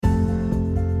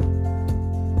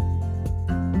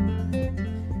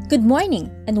Good morning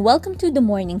and welcome to The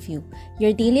Morning View,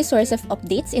 your daily source of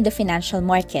updates in the financial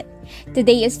market.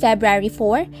 Today is February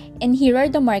 4 and here are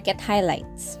the market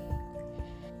highlights.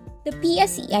 The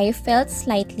PSEI fell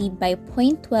slightly by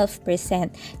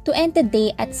 0.12% to end the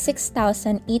day at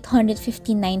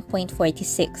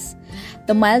 6,859.46.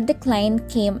 The mild decline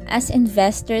came as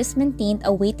investors maintained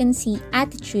a wait-and-see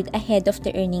attitude ahead of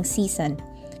the earnings season.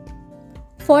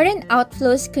 Foreign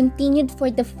outflows continued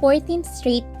for the 14th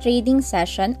straight trading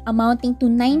session, amounting to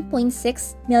 $9.6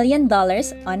 million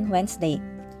on Wednesday.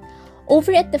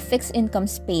 Over at the fixed income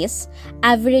space,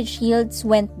 average yields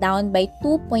went down by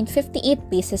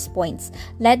 2.58 basis points,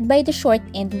 led by the short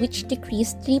end, which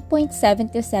decreased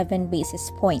 3.77 basis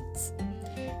points.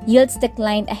 Yields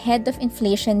declined ahead of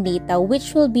inflation data,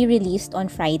 which will be released on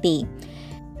Friday.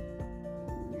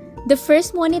 The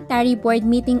first monetary board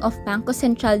meeting of Bangko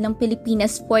Sentral ng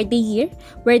Pilipinas for the year,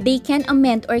 where they can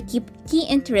amend or keep key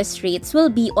interest rates,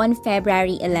 will be on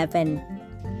February 11.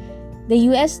 The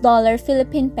US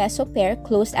dollar-Philippine peso pair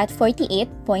closed at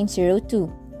 48.02.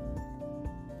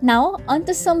 Now,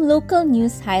 onto some local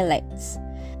news highlights.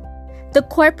 The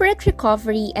Corporate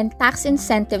Recovery and Tax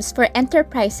Incentives for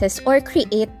Enterprises or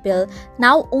CREATE bill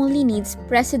now only needs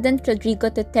President Rodrigo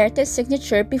Duterte's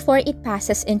signature before it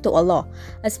passes into a law,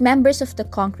 as members of the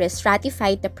Congress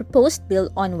ratified the proposed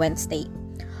bill on Wednesday.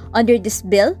 Under this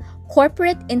bill,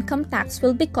 corporate income tax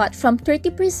will be cut from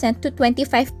 30% to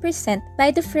 25% by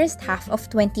the first half of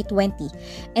 2020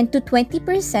 and to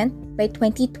 20% by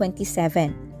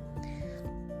 2027.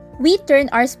 We turn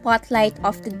our spotlight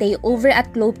of the day over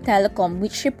at Globe Telecom,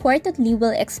 which reportedly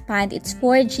will expand its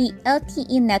 4G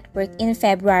LTE network in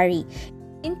February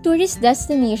in tourist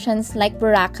destinations like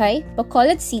Boracay,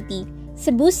 Bacolod City,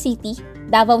 Cebu City,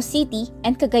 Davao City,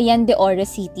 and Cagayan de Oro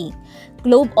City.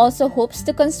 Globe also hopes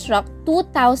to construct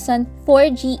 2,000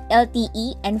 4G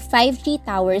LTE and 5G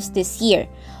towers this year,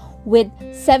 with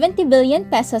 70 billion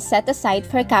pesos set aside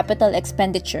for capital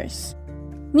expenditures.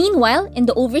 Meanwhile, in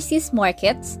the overseas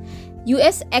markets,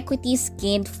 U.S. equities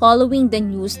gained following the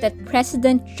news that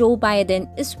President Joe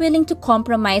Biden is willing to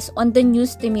compromise on the new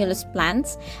stimulus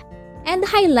plans and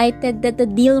highlighted that the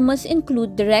deal must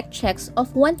include direct checks of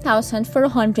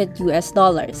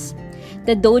 $1,400.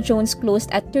 The Dow Jones closed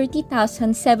at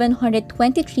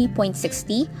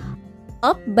 30,723.60,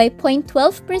 up by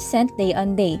 0.12%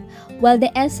 day-on-day, while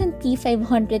the S&P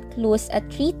 500 closed at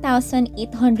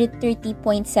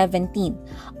 3,830.17,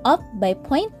 up by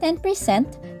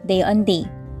 0.10% day-on-day.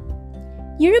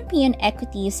 European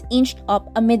equities inched up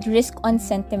amid risk-on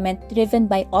sentiment driven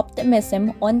by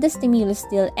optimism on the stimulus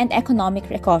deal and economic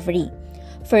recovery.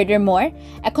 Furthermore,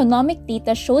 economic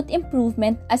data showed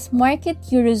improvement as market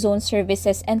Eurozone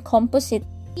services and composite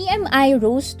PMI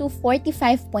rose to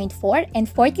 45.4 and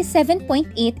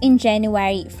 47.8 in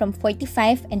January from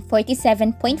 45 and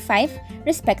 47.5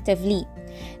 respectively.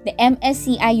 The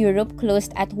MSCI Europe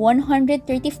closed at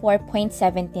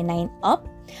 134.79, up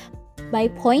by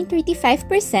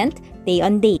 0.35%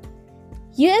 day-on-day.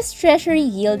 U.S. Treasury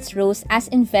yields rose as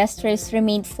investors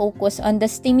remained focused on the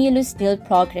stimulus deal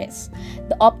progress.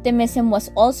 The optimism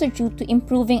was also due to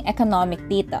improving economic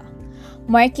data.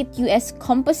 Market U.S.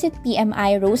 Composite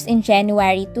PMI rose in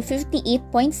January to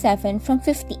 58.7 from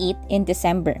 58 in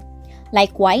December.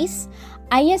 Likewise,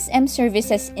 ISM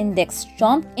Services Index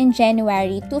jumped in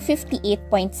January to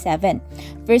 58.7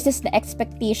 versus the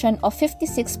expectation of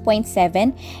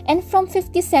 56.7 and from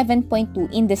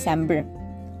 57.2 in December.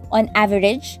 On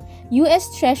average, U.S.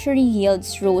 Treasury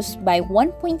yields rose by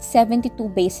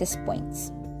 1.72 basis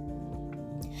points.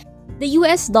 The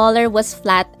US dollar was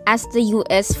flat as the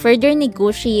US further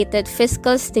negotiated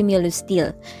fiscal stimulus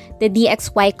deal. The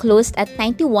DXY closed at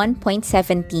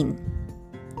 91.17.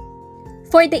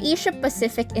 For the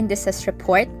Asia-Pacific Indices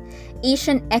report,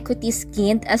 Asian equities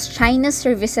gained as China's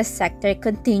services sector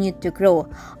continued to grow,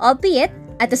 albeit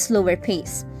at a slower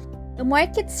pace. The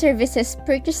Market Services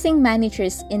Purchasing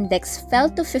Managers Index fell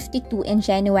to 52 in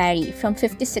January from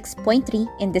 56.3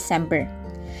 in December.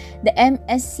 The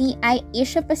MSCI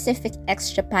Asia Pacific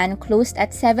ex-Japan closed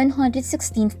at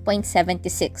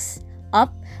 716.76,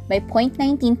 up by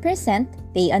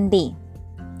 0.19% day-on-day.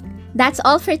 That's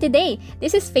all for today.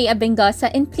 This is Faye Abengosa,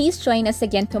 and please join us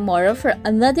again tomorrow for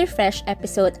another fresh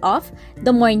episode of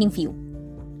The Morning View.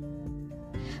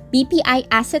 BPI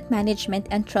Asset Management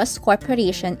and Trust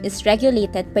Corporation is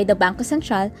regulated by the Bangko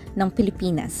Sentral ng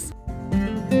Pilipinas.